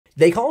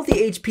They call it the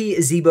HP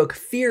ZBook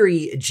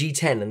Fury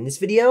G10. In this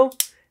video,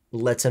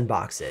 let's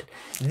unbox it.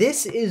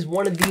 This is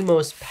one of the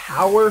most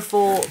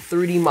powerful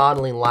 3D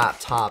modeling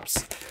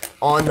laptops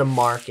on the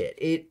market.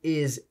 It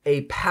is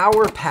a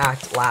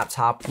power-packed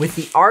laptop with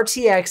the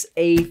RTX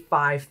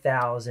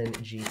A5000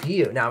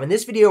 GPU. Now, in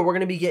this video, we're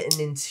gonna be getting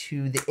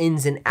into the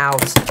ins and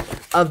outs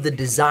of the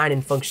design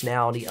and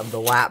functionality of the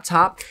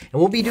laptop, and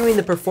we'll be doing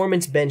the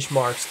performance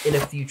benchmarks in a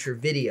future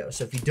video.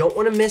 So if you don't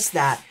wanna miss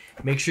that,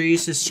 make sure you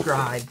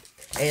subscribe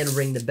and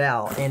ring the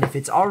bell. And if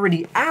it's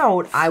already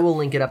out, I will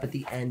link it up at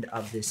the end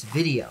of this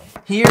video.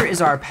 Here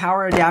is our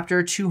power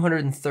adapter,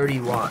 230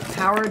 watt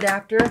power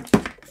adapter.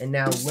 And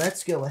now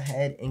let's go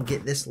ahead and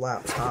get this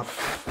laptop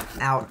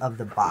out of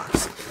the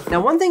box.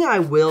 Now, one thing I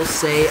will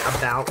say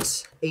about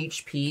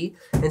HP,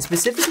 and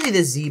specifically the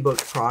ZBook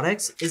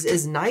products, is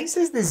as nice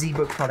as the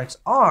ZBook products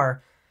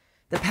are,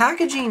 the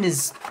packaging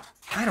is,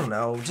 I don't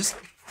know, just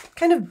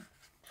kind of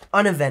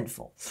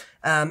uneventful.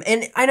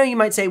 And I know you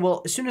might say,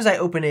 well, as soon as I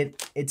open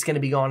it, it's gonna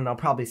be gone and I'll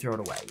probably throw it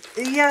away.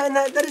 Yeah, and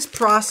that is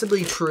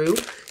possibly true,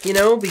 you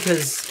know,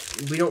 because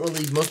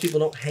most people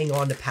don't hang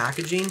on to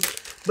packaging.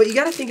 But you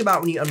gotta think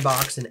about when you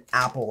unbox an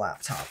Apple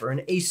laptop or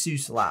an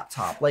Asus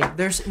laptop, like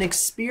there's an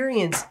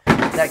experience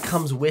that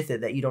comes with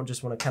it that you don't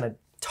just wanna kind of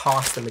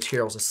toss the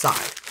materials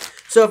aside.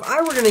 So if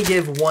I were gonna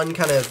give one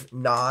kind of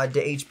nod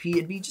to HP,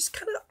 it'd be just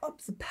kind of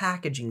up the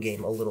packaging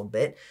game a little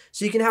bit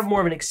so you can have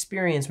more of an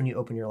experience when you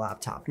open your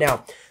laptop.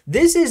 Now,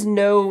 this is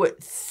no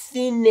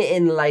thin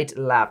and light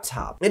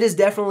laptop. It is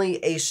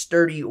definitely a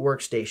sturdy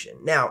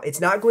workstation. Now,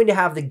 it's not going to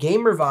have the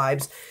gamer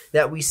vibes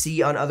that we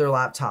see on other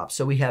laptops.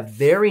 So we have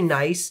very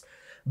nice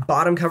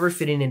bottom cover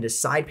fitting into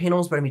side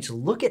panels, but I mean, just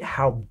look at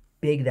how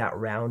big that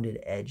rounded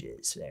edge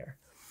is there.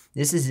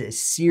 This is a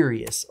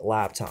serious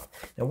laptop.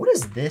 Now, what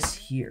is this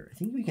here? I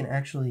think we can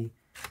actually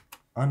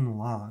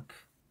unlock.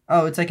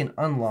 Oh, it's like an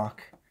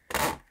unlock.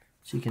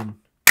 So you can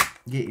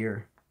get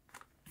your,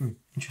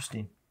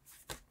 interesting.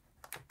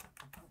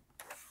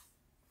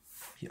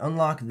 If you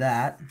unlock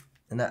that,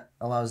 and that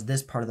allows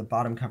this part of the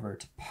bottom cover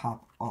to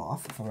pop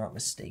off, if I'm not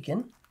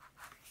mistaken.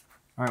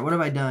 All right, what have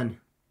I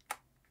done?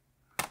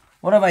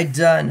 What have I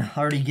done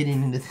already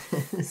getting into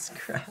this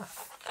crap?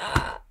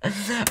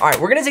 All right,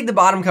 we're gonna take the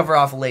bottom cover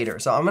off later.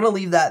 So I'm gonna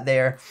leave that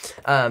there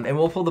and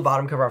we'll pull the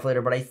bottom cover off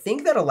later, but I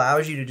think that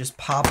allows you to just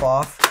pop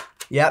off.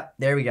 Yep,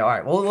 there we go. All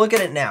right, well, look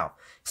at it now.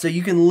 So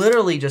you can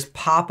literally just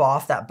pop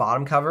off that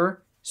bottom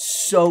cover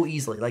so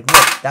easily. Like,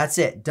 look, that's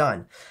it,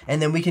 done. And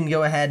then we can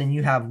go ahead and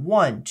you have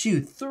 1,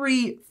 2,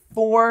 3,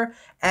 4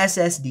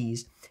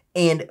 SSDs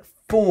and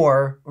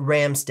 4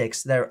 RAM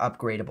sticks that are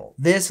upgradable.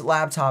 This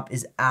laptop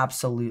is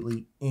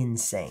absolutely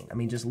insane. I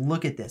mean, just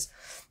look at this.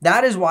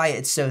 That is why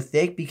it's so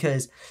thick,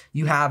 because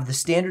you have the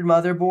standard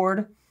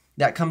motherboard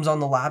that comes on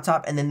the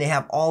laptop, and then they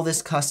have all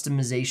this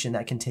customization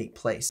that can take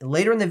place. And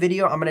later in the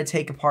video, I'm gonna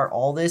take apart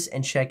all this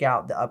and check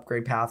out the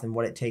upgrade path and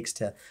what it takes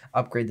to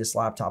upgrade this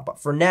laptop.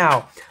 But for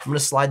now, I'm gonna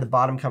slide the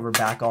bottom cover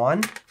back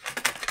on.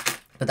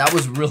 But that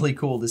was really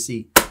cool to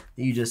see.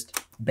 You just,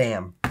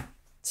 bam,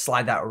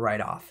 slide that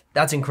right off.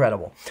 That's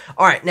incredible.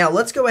 All right, now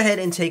let's go ahead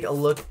and take a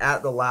look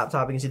at the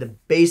laptop. You can see the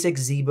basic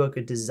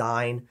ZBook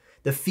design.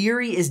 The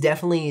Fury is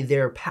definitely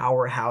their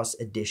powerhouse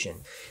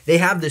edition. They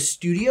have the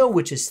Studio,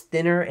 which is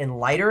thinner and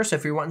lighter. So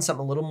if you're wanting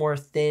something a little more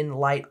thin,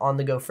 light,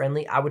 on-the-go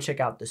friendly, I would check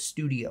out the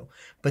Studio.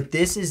 But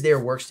this is their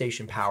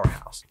workstation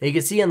powerhouse. Now you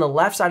can see on the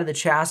left side of the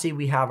chassis,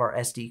 we have our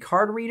SD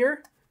card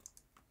reader.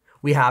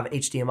 We have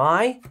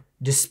HDMI,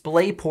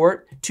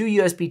 DisplayPort, 2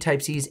 USB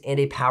Type-Cs, and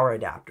a power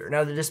adapter.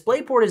 Now the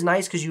DisplayPort is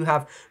nice because you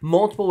have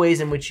multiple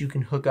ways in which you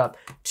can hook up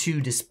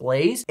to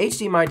displays,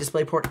 HDMI,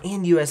 DisplayPort,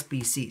 and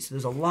USB-C. So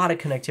there's a lot of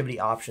connectivity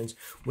options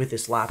with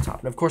this laptop.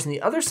 And of course, on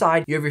the other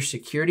side, you have your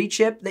security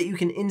chip that you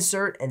can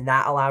insert, and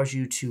that allows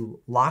you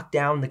to lock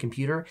down the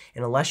computer.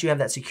 And unless you have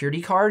that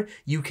security card,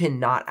 you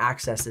cannot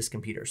access this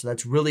computer. So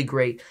that's really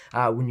great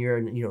when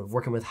you're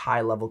working with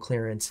high-level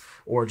clearance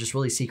or just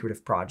really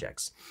secretive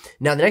projects.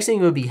 Now the next thing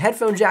would be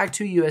headphone jack,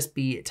 2 USB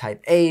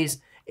Type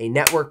A's, a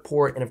network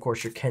port, and of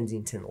course your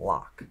Kensington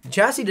lock. The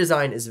chassis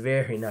design is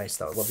very nice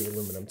though. I love the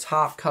aluminum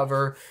top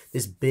cover,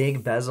 this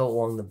big bezel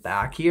along the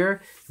back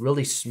here,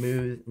 really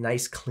smooth,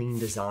 nice, clean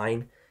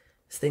design.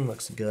 This thing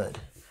looks good.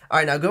 All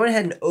right, now go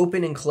ahead and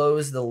open and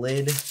close the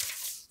lid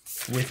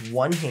with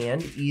one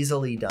hand,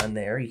 easily done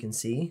there, you can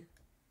see.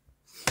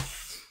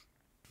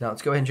 Now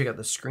let's go ahead and check out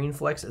the screen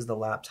flex as the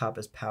laptop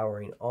is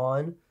powering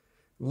on.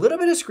 A little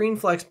bit of screen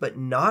flex, but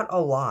not a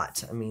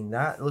lot. I mean,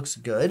 that looks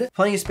good.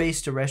 Plenty of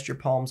space to rest your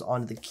palms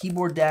onto the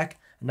keyboard deck.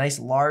 A nice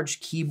large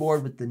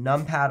keyboard with the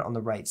numpad on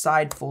the right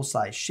side,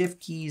 full-size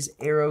shift keys,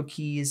 arrow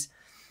keys.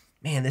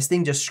 Man, this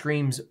thing just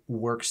screams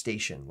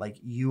workstation, like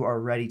you are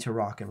ready to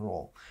rock and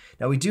roll.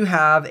 Now we do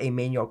have a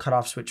manual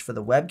cutoff switch for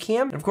the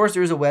webcam. And of course,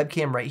 there is a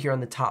webcam right here on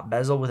the top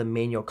bezel with a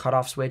manual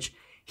cutoff switch.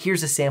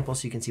 Here's a sample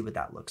so you can see what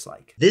that looks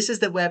like. This is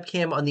the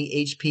webcam on the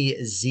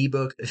HP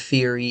ZBook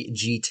Fury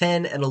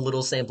G10 and a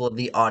little sample of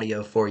the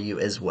audio for you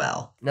as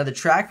well. Now the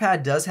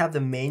trackpad does have the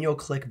manual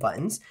click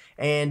buttons,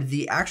 and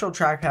the actual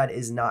trackpad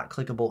is not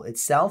clickable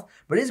itself,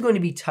 but it is going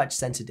to be touch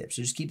sensitive.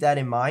 So just keep that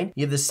in mind.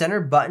 You have the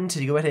center button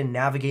to go ahead and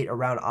navigate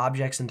around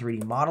objects in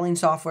 3D modeling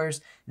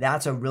softwares.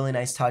 That's a really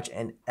nice touch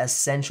and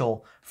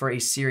essential for a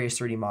serious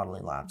 3D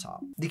modeling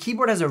laptop. The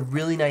keyboard has a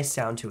really nice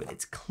sound to it.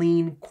 It's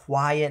clean,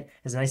 quiet,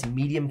 has a nice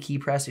medium key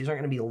press. These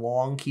aren't going to be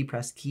long key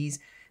press keys.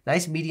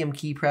 Nice medium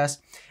key press.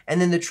 And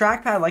then the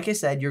trackpad, like I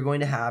said, you're going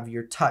to have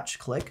your touch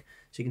click.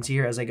 So you can see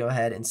here as I go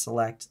ahead and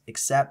select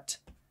accept,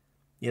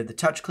 you have the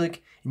touch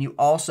click, and you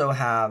also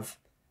have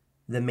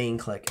the main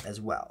click as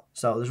well.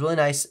 So there's really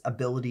nice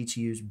ability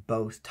to use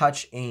both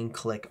touch and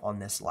click on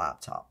this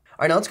laptop. All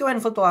right, now let's go ahead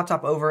and flip the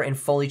laptop over and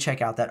fully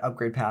check out that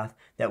upgrade path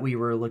that we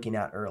were looking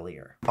at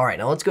earlier. All right,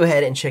 now let's go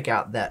ahead and check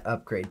out that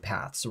upgrade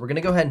path. So we're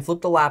gonna go ahead and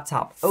flip the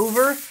laptop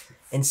over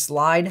and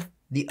slide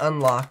the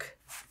unlock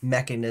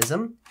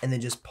mechanism and then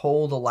just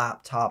pull the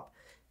laptop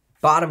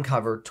bottom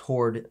cover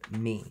toward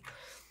me,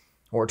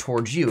 or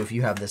towards you if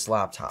you have this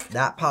laptop.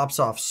 That pops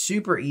off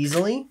super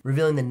easily,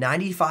 revealing the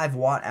 95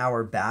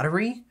 watt-hour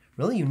battery.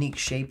 Really unique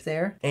shape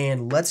there.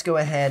 And let's go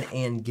ahead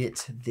and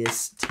get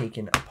this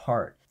taken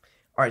apart.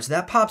 All right, so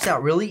that pops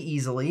out really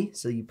easily.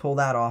 So you pull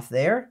that off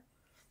there.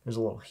 There's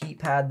a little heat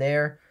pad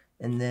there.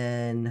 And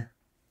then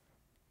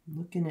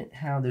looking at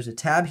how there's a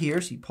tab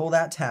here. So you pull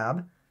that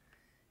tab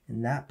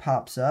and that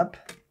pops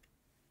up.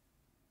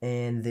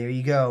 And there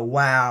you go.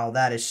 Wow,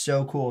 that is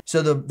so cool.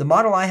 So the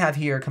model I have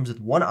here comes with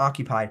one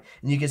occupied,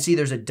 and you can see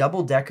there's a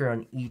double decker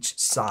on each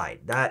side.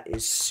 That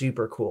is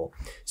super cool.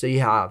 So you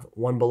have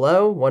one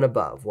below, one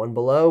above, one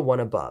below, one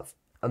above.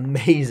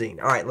 Amazing.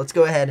 All right, let's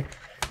go ahead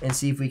and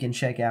see if we can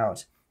check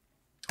out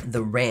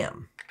the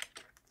RAM.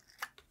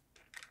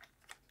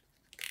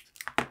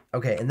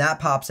 Okay, and that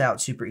pops out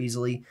super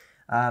easily.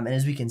 And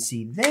as we can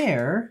see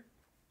there,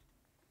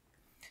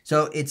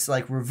 so it's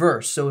like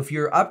reverse. So if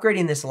you're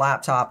upgrading this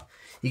laptop,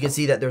 you can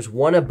see that there's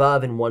one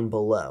above and one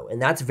below.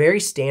 And that's very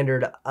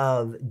standard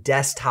of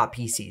desktop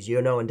PCs.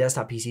 You know, in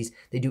desktop PCs,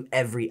 they do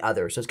every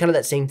other. So it's kind of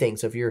that same thing.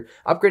 So if you're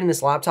upgrading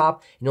this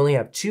laptop and you only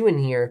have two in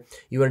here,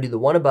 you want to do the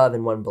one above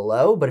and one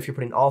below. But if you're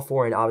putting all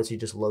four in, obviously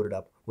just load it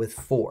up with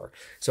 4.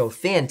 So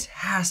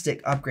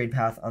fantastic upgrade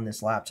path on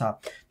this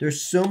laptop.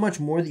 There's so much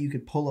more that you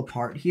could pull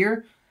apart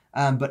here,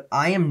 but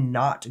I am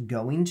not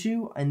going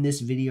to in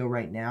this video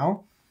right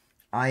now.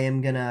 I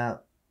am gonna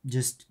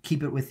just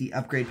keep it with the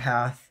upgrade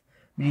path.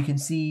 You can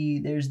see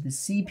there's the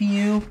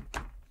CPU.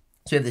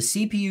 So you have the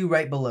CPU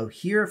right below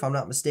here, if I'm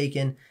not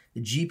mistaken.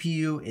 The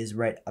GPU is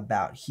right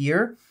about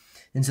here.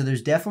 And so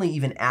there's definitely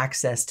even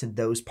access to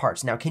those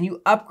parts. Now, can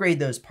you upgrade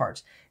those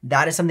parts?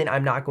 That is something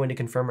I'm not going to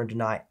confirm or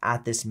deny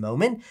at this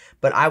moment,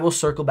 but I will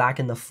circle back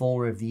in the full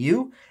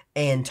review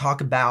and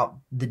talk about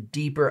the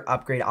deeper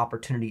upgrade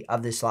opportunity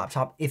of this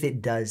laptop if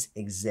it does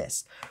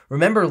exist.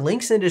 Remember,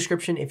 links in the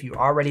description if you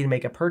are ready to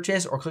make a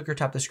purchase, or click or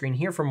tap the screen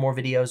here for more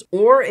videos,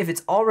 or if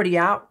it's already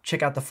out,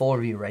 check out the full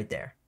review right there.